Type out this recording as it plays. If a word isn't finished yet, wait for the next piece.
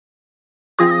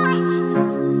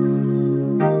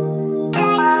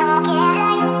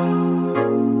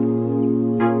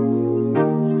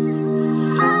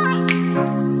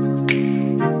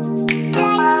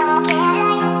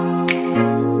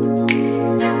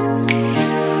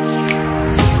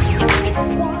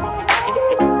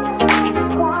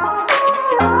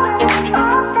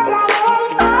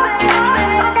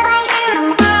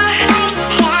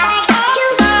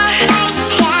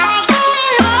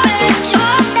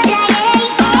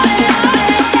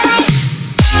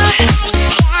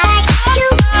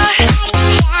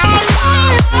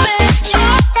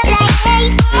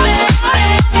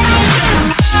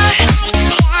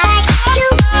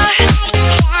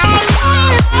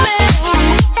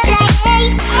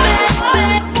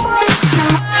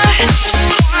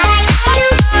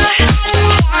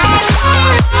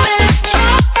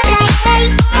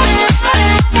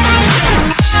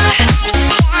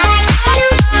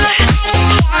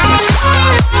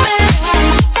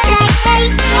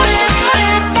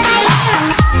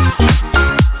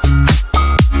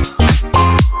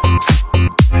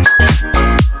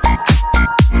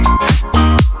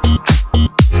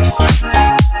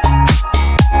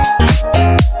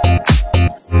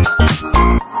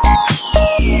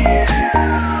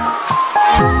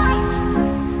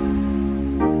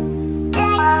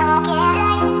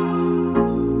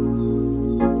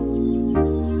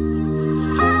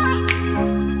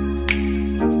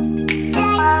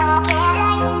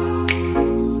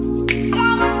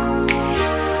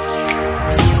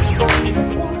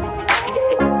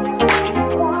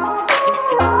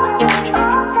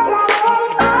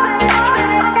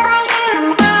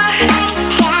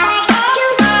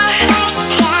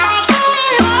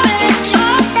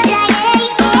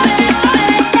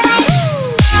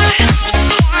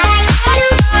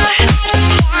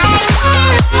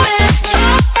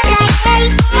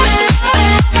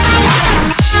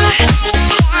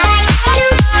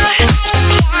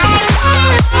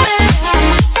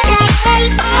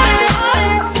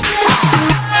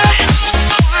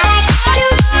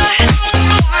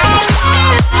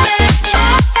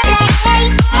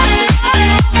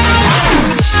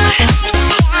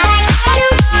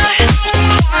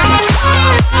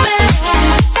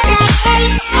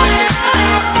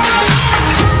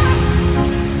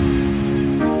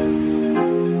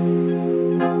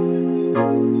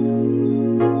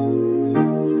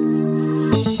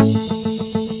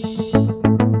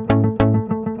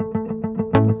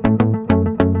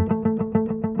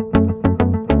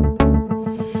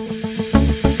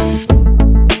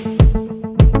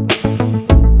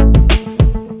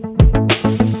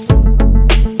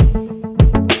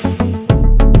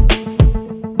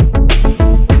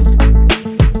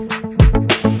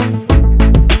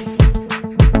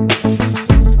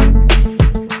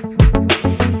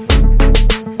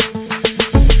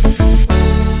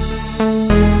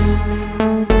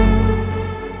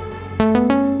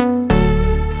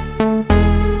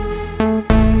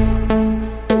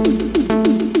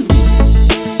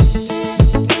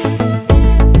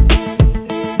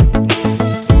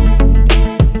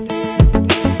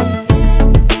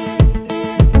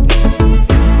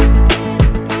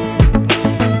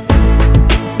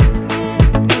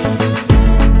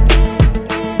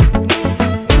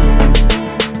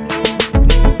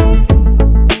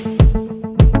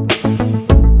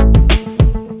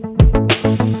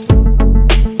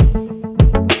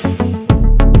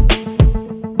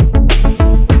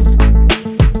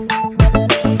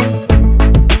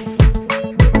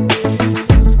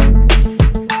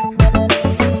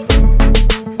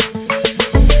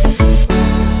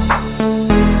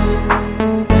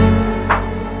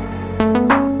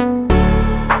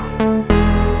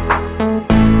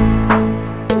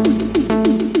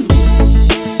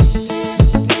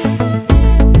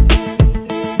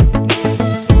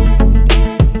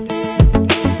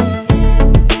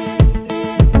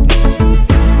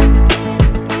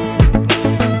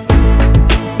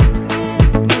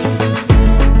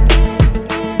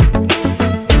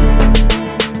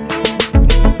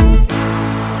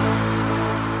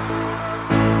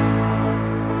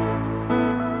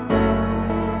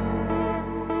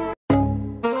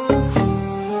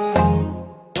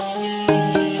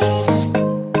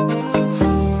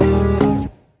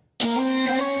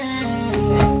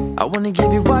wanna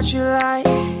give you what you like,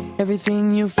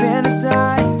 everything you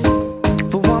fantasize.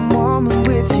 For one moment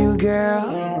with you,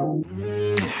 girl.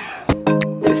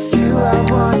 With you I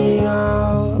want it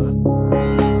all.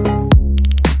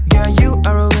 Girl, you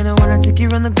are a winner when I take you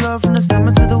around the globe. From the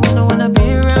summer to the winter, when I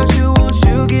be around you, won't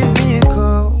you give me a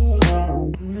call?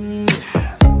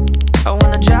 I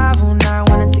wanna drive all night,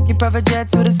 wanna take your private jet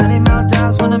to the sunny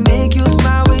mountains. Wanna make you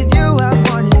smile, with you I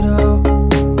want it all.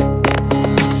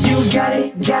 You got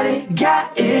it, got it,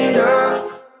 got it all.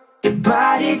 Your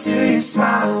body to your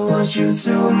smile, want you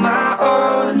to my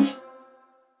own.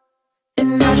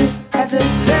 And I just had to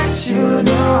let you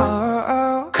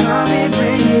know, come and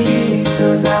bring it here,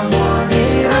 cause I want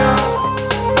it all.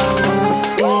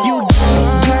 You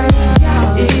got it,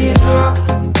 got it all.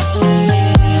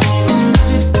 And I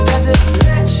just had to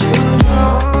let you know,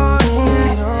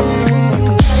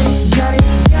 got it,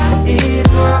 got it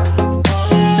all.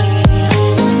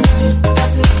 And I just had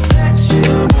to let you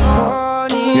know.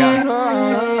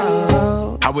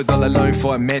 I was all alone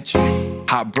before I met you,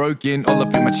 heartbroken, all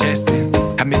up in my chest, and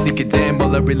had me thinking, damn,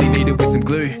 all I really needed was some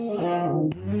glue.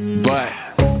 But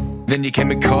then you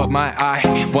came and caught my eye,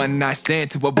 one night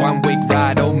stand to a 1 week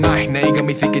ride, oh my. Now you got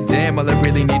me thinking, damn, all I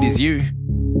really need is you.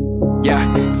 Yeah,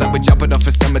 it's like we're jumping off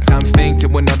a summertime thing to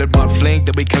another one fling.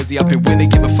 Then we cozy up in winter,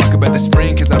 give a fuck about the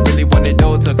spring, cause I really want it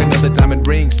all, took another diamond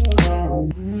rings.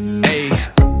 Ayy,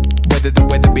 whether the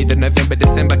weather be the November,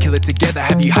 December, kill it together.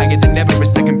 Have you higher than ever, a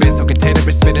second best, so container.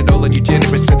 Spend it all on you,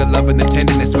 generous for the love and the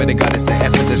tenderness. Swear to God, it's an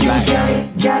effortless life. You got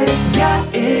it, got it,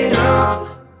 got it all.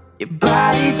 Your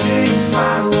body to your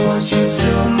smile, want you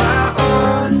to my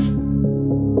own.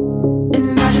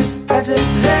 And I just had to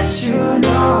let you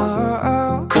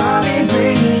know, come and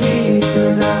bring it here,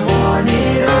 cause I want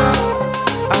it all.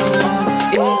 I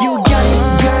want it. You got it,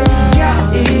 got it, got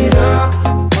it all.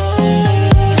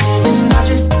 And I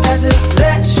just had to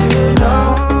let you know,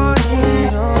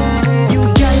 you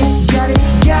got it, got it,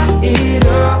 got it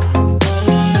all.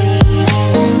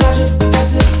 And I just had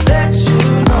to let you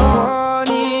know.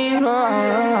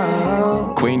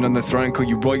 Queen on the throne, call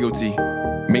you royalty.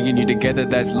 Me and you together,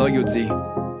 that's loyalty.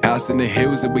 House in the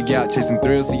hills, and we out chasing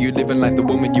thrills. So you living like the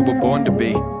woman you were born to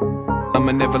be.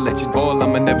 I'ma never let you fall,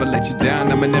 I'ma never let you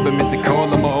down. I'ma never miss a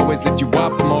call, I'ma always lift you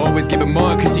up, I'ma always give it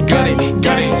more, cause you got it,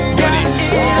 got it.